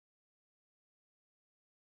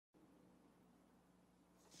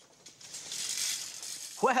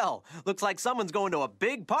Well, looks like someone's going to a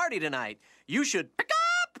big party tonight. You should pick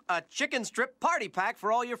up a chicken strip party pack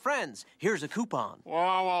for all your friends. Here's a coupon.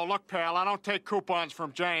 Whoa, look, pal, I don't take coupons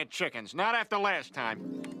from giant chickens. Not after last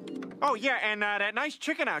time. Oh, yeah, and that nice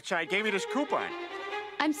chicken outside gave me this coupon.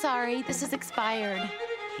 I'm sorry, this is expired.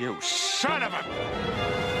 You son of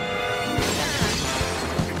a...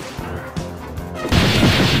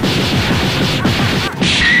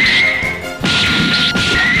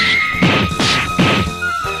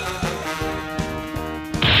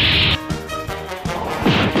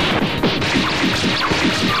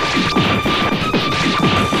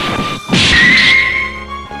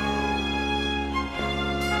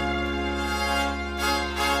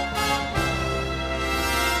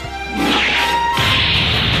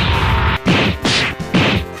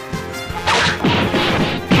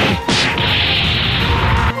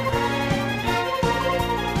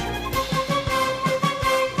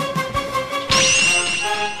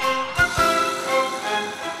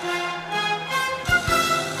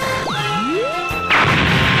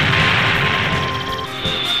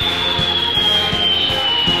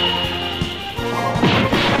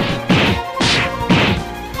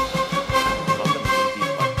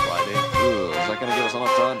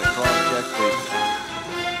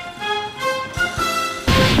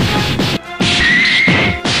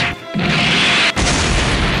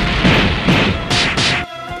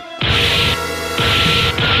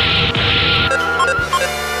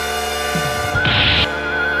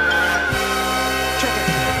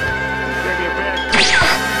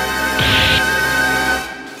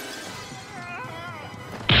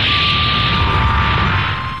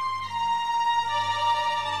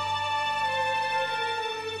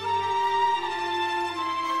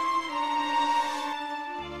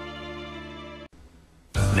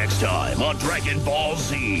 Next time on Dragon Ball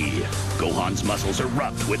Z, Gohan's muscles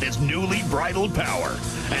erupt with his newly bridled power,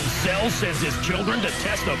 and Cell sends his children to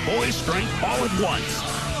test the boy's strength all at once.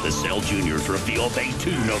 The Cell Juniors reveal they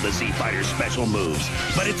too know the Z-Fighter's special moves,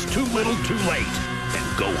 but it's too little too late,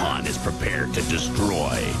 and Gohan is prepared to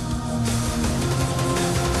destroy.